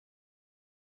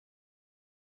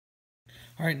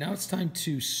All right, now it's time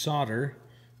to solder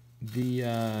the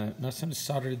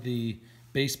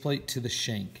base plate to the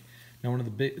shank. Now, one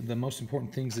of the most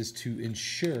important things is to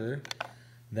ensure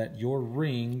that your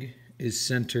ring is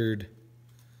centered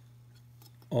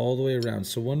all the way around.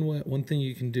 So one thing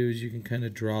you can do is you can kind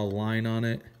of draw a line on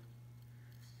it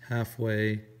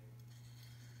halfway,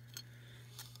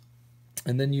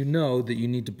 and then you know that you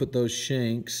need to put those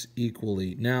shanks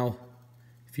equally. Now,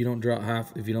 if you don't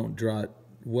draw it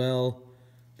well,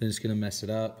 then it's going to mess it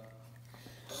up.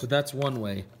 But that's one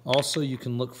way. Also, you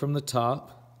can look from the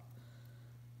top,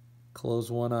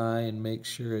 close one eye, and make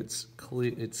sure it's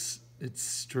clear, it's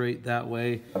straight that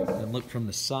way. And look from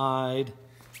the side.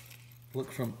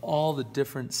 Look from all the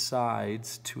different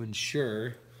sides to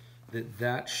ensure that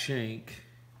that shank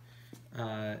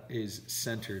is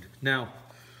centered. Now,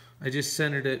 I just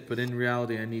centered it, but in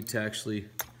reality, I need to actually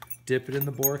dip it in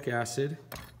the boric acid.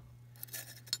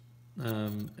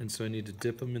 And so I need to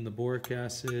dip them in the boric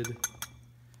acid,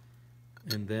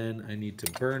 and then I need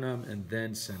to burn them and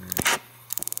then center it.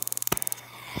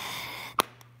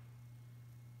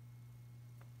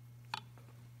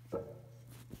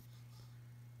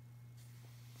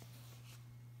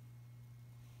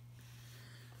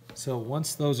 So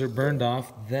once those are burned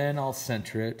off, then I'll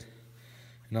center it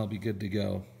and I'll be good to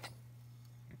go.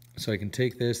 So I can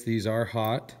take this, these are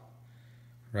hot,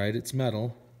 right? It's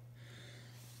metal.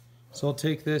 So I'll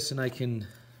take this and I can,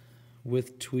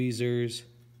 with tweezers,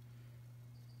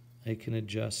 I can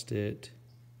adjust it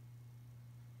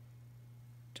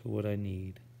to what I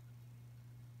need.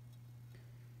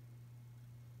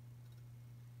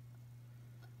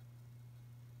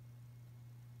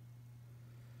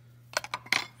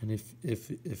 And if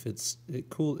it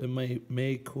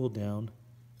may cool down.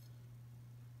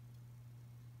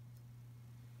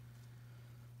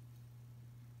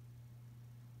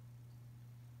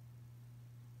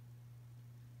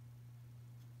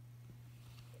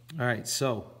 All right,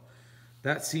 so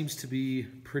that seems to be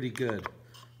pretty good.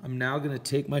 I'm now going to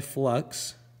take my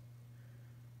flux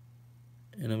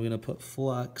and I'm going to put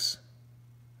flux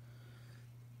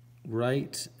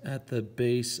right at the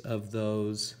base of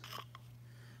those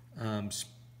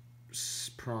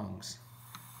prongs.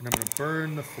 And I'm going to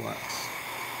burn the flux.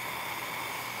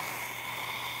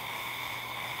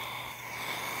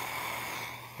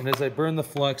 And as I burn the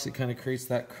flux, it kind of creates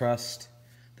that crust,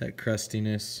 that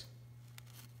crustiness.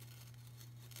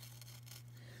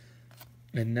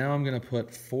 And now I'm going to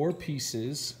put 4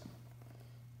 pieces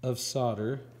of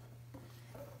solder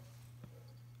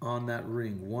on that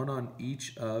ring, one on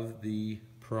each of the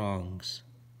prongs.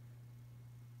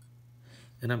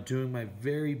 And I'm doing my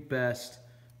very best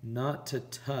not to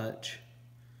touch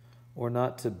or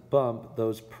not to bump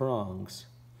those prongs,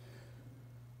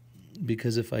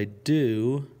 because if I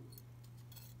do,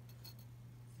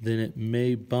 then it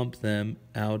may bump them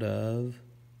out of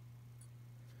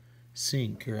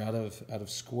sync, or out of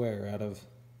square,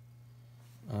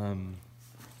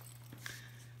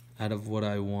 out of what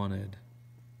I wanted.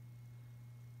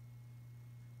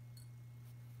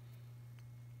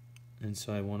 And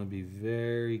so I want to be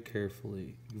very careful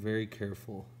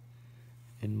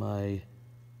in my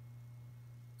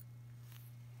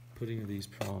putting these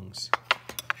prongs,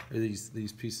 or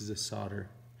these pieces of solder.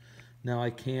 Now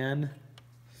I can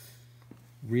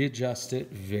readjust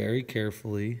it very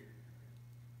carefully.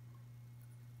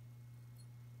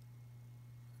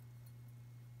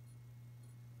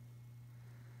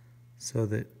 So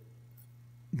that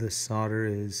the solder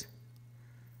is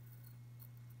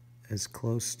as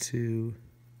close to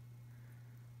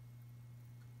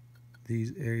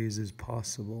these areas as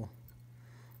possible,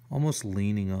 almost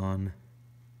leaning on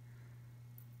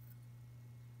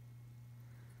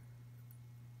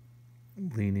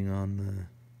the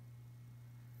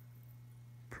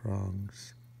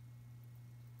prongs.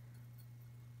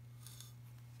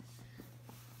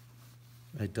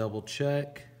 I double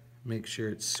check, make sure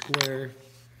it's square,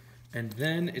 and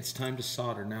then it's time to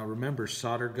solder. Now remember,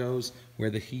 solder goes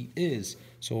where the heat is.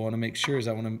 So I want to make sure is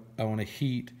I want to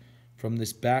heat from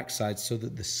this back side so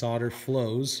that the solder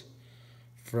flows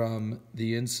from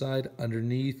the inside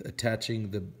underneath,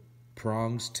 attaching the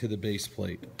prongs to the base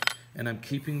plate. And I'm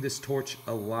keeping this torch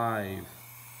alive,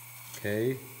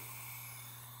 okay?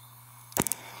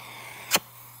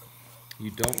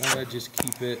 You don't want to just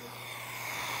keep it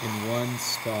in one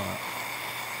spot.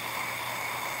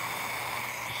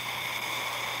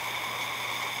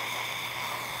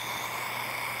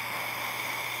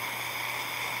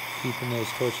 Keeping those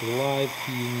torches alive,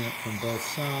 heating it from both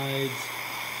sides.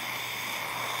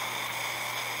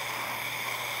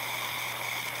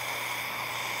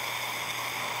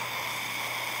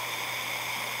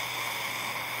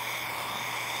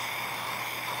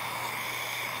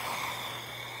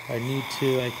 I need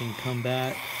to, I can come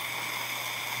back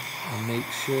and make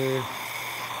sure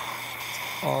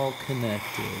it's all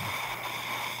connected.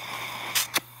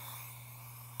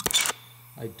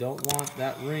 I don't want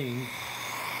that ring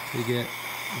to get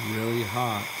really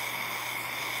hot.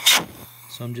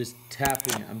 So I'm just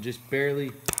tapping it. I'm just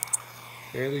barely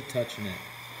touching it.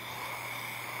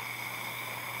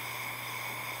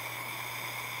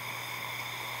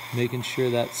 Making sure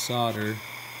that solder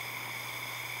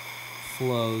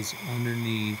flows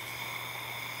underneath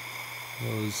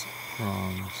those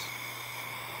prongs.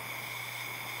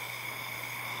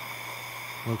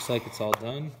 Looks like it's all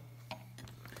done.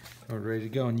 We're ready to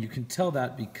go. And you can tell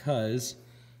that because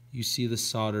you see the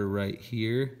solder right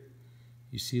here.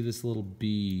 You see this little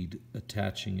bead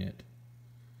attaching it.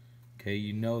 Okay,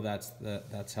 you know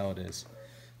that's how it is.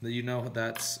 You know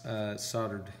that's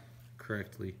soldered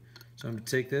correctly. So I'm going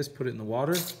to take this, put it in the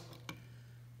water,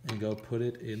 and go put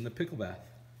it in the pickle bath.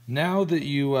 Now that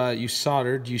you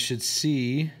soldered, you should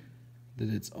see that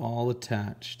it's all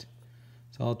attached.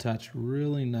 It's all attached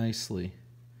really nicely.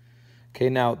 Okay,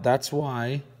 now this is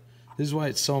why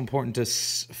it's so important to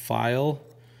file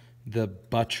the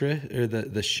buttress or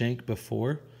the shank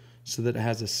before, so that it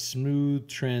has a smooth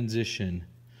transition,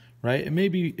 right?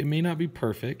 It may not be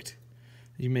perfect.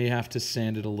 You may have to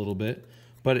sand it a little bit,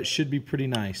 but it should be pretty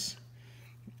nice.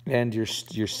 And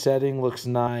your setting looks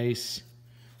nice.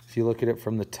 If you look at it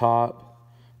from the top,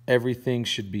 everything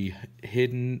should be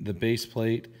hidden, the base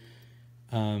plate.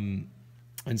 And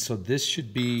so this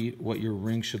should be what your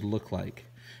ring should look like.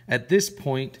 At this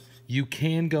point, you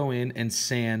can go in and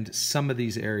sand some of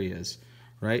these areas,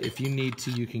 right? If you need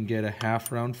to, you can get a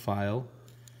half round file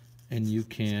and you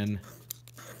can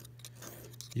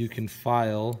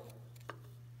file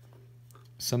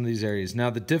some of these areas. Now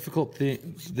the difficult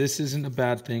thing, this isn't a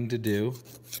bad thing to do.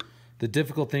 The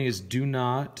difficult thing is do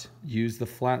not use the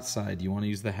flat side. You want to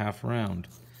use the half round.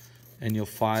 And you'll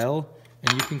file,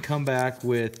 and you can come back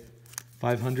with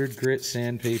 500 grit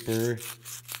sandpaper,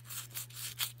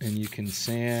 and you can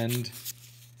sand,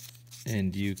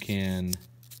 and you can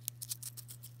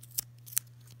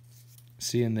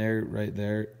see in there, right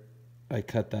there, I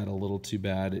cut that a little too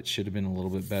bad. It should have been a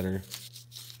little bit better.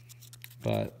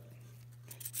 But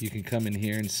you can come in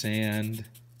here and sand.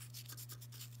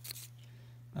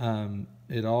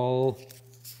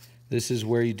 This is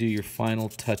where you do your final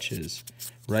touches,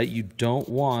 right? You don't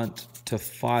want to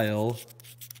file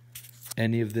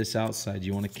any of this outside.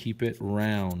 You want to keep it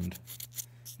round.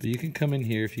 But you can come in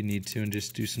here if you need to and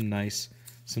just do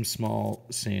some small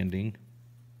sanding.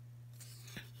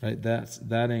 Right,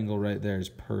 that angle right there is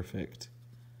perfect.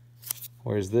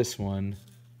 Whereas this one,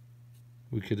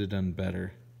 we could have done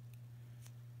better.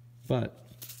 But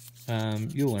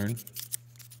you'll learn.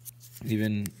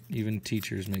 Even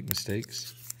teachers make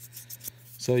mistakes.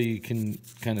 So you can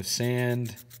kind of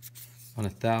sand on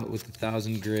with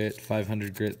 1,000 grit,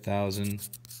 500 grit, 1,000.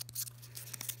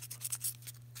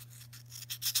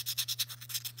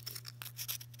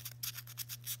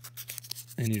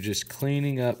 And you're just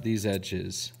cleaning up these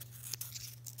edges.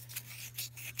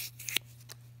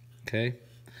 Okay?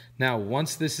 Now,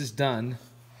 once this is done,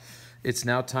 it's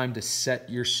now time to set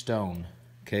your stone.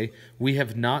 Okay? We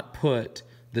have not put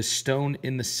the stone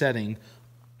in the setting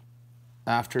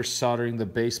after soldering the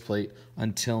base plate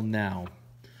until now.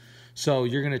 So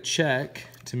you're going to check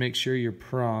to make sure your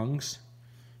prongs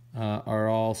are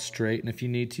all straight. And if you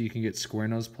need to, you can get square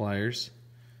nose pliers.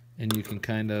 And you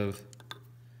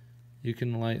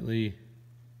can lightly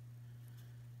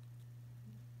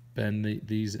bend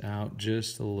these out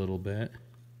just a little bit.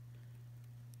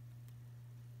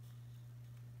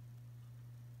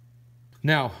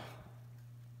 Now,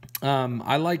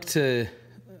 I like to,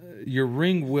 your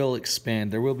ring will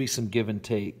expand. There will be some give and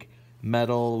take.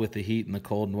 Metal with the heat and the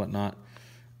cold and whatnot.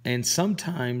 And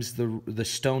sometimes the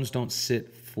stones don't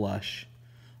sit flush.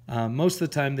 Most of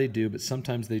the time they do, but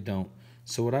sometimes they don't.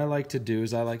 So what I like to do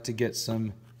is I like to get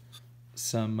some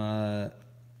sawdust.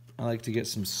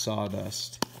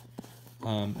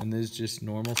 And this is just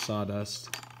normal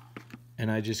sawdust. And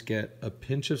I just get a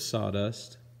pinch of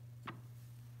sawdust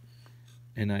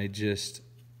and I just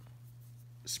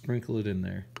sprinkle it in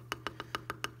there.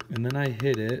 And then I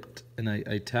hit it and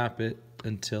I tap it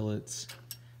until it's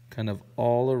kind of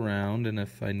all around, and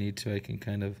if I need to, I can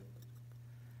kind of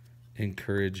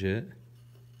encourage it.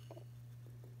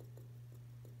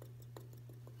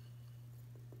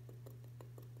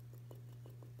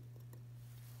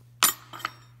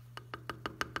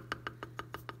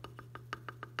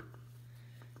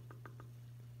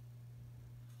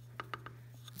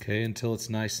 Okay, until it's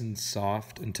nice and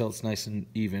soft, until it's nice and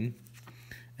even.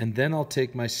 And then I'll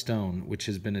take my stone, which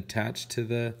has been attached to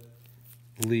the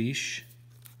leash.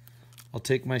 I'll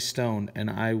take my stone and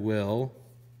I will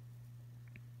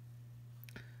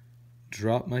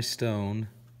drop my stone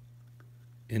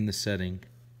in the setting.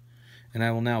 And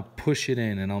I will now push it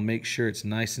in, and I'll make sure it's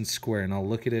nice and square. And I'll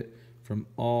look at it from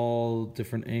all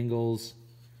different angles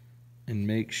and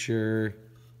make sure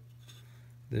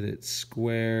that it's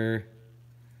square,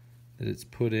 that it's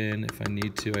put in. If I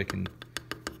need to, I can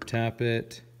tap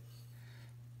it.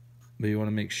 But you want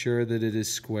to make sure that it is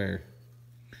square.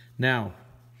 Now,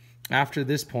 after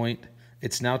this point,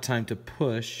 it's now time to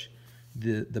push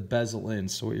the bezel in.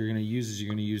 So what you're going to use is you're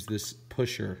going to use this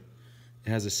pusher. It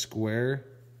has a square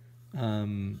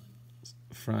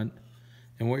front.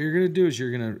 And what you're going to do is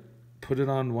you're going to put it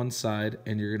on one side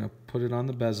and you're going to put it on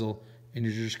the bezel and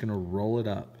you're just going to roll it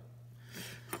up.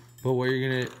 But what you're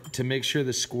going to make sure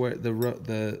the square,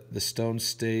 the stone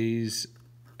stays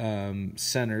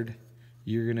centered,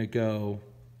 you're going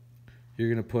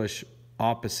to push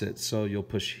opposite. So you'll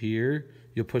push here,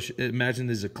 you'll push, imagine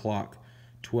there's a clock.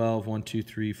 12, 1, 2,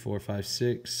 3, 4, 5,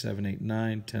 6, 7, 8,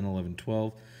 9, 10, 11,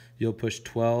 12. You'll push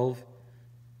 12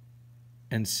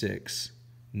 and 6,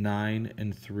 9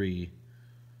 and 3,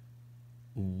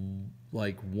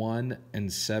 like 1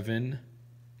 and 7,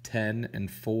 10 and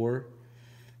 4.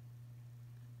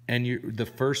 And the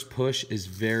first push is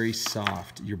very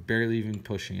soft. You're barely even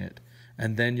pushing it.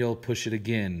 And then you'll push it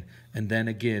again and then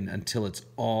again until it's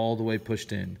all the way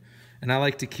pushed in. And I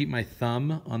like to keep my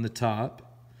thumb on the top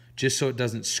just so it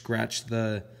doesn't scratch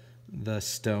the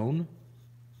stone.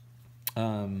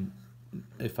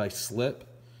 If I slip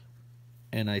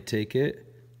and I take it,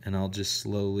 and I'll just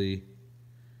slowly,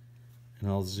 and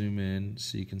I'll zoom in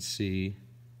so you can see.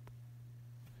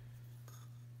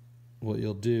 What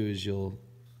you'll do is you'll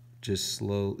just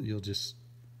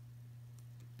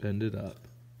bend it up.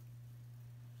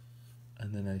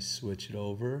 And then I switch it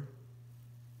over,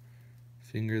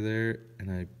 finger there,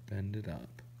 and I bend it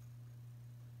up.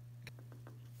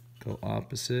 Go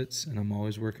opposites, and I'm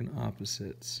always working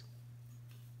opposites.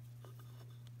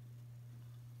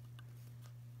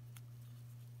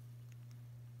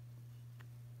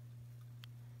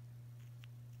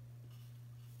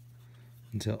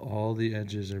 Until all the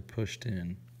edges are pushed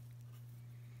in.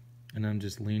 And I'm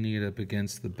just leaning it up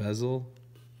against the bezel,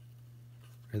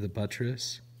 or the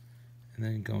buttress, and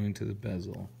then going to the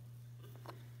bezel.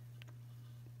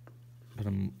 But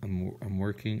I'm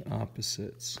working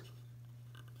opposites.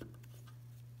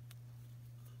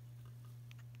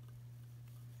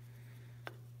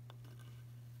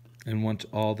 And once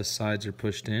all the sides are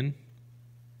pushed in,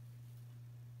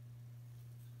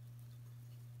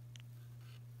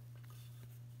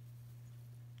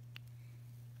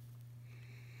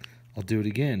 I'll do it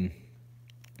again.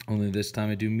 Only this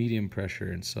time I do medium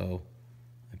pressure, and so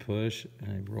I push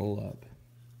and I roll up.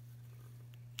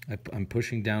 I'm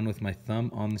pushing down with my thumb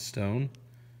on the stone,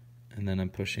 and then I'm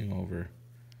pushing over.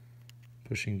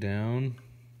 Pushing down,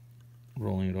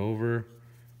 rolling it over.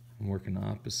 I'm working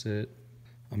opposite.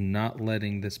 I'm not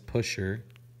letting this pusher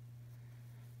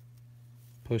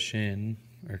push in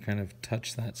or kind of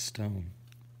touch that stone.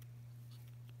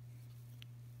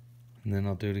 And then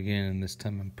I'll do it again, and this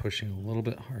time I'm pushing a little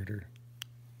bit harder.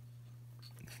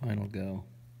 Final go.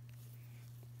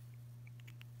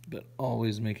 But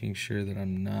always making sure that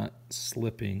I'm not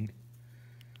slipping.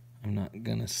 I'm not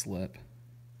gonna slip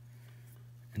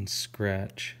and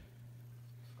scratch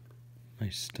my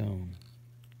stone.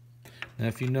 Now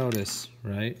if you notice,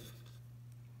 right,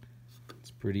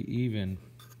 it's pretty even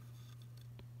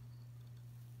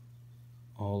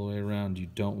all the way around. You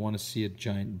don't want to see a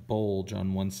giant bulge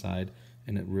on one side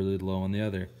and it really low on the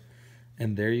other.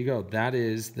 And there you go. That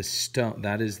is the stone.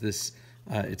 That is this.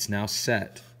 It's now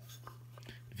set.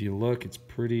 If you look, it's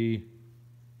pretty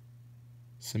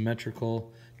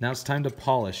symmetrical. Now it's time to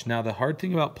polish. Now the hard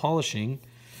thing about polishing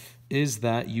is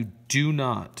that you do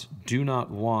not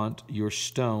want your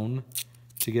stone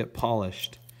to get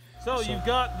polished. So you've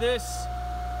got this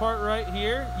part right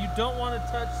here. You don't want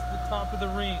to touch the top of the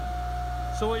ring.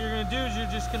 So what you're going to do is you're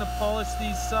just going to polish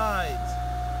these sides.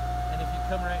 And if you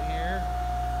come right here,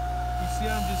 you see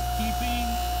I'm just keeping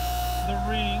the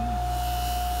ring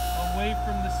away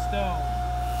from the stone.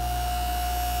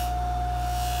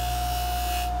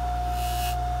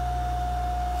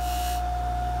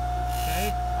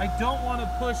 Okay, I don't want to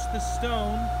push the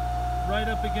stone right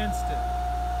up against it.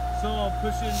 So I'll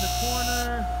push it in the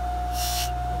corner,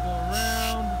 I'll go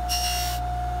around.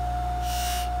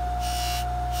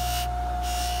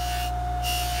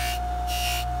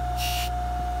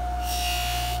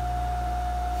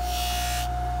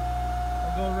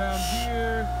 I'll go around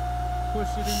here, push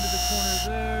it into the corner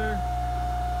there.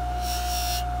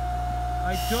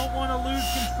 I don't want to lose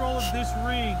control of this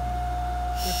ring.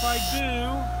 If I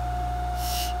do,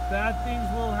 bad things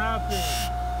will happen.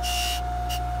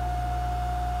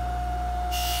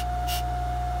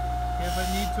 Okay, if I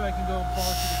need to, I can go and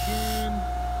polish it again.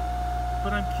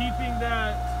 But I'm keeping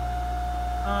that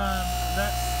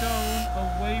that stone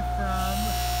away from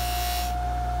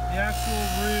the actual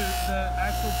root, the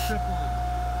actual tripling.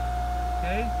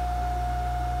 Okay?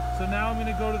 So now I'm going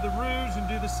to go to the rouge and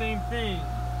do the same thing.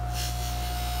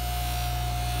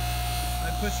 I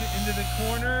push it into the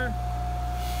corner.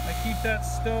 I keep that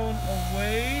stone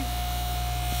away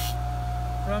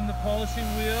from the polishing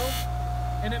wheel.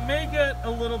 And it may get a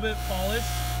little bit polished.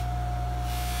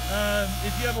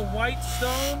 If you have a white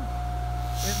stone,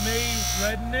 it may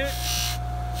redden it.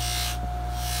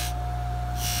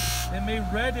 It may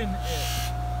redden it.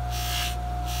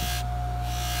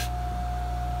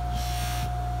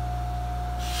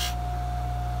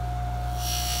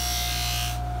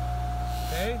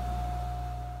 Okay?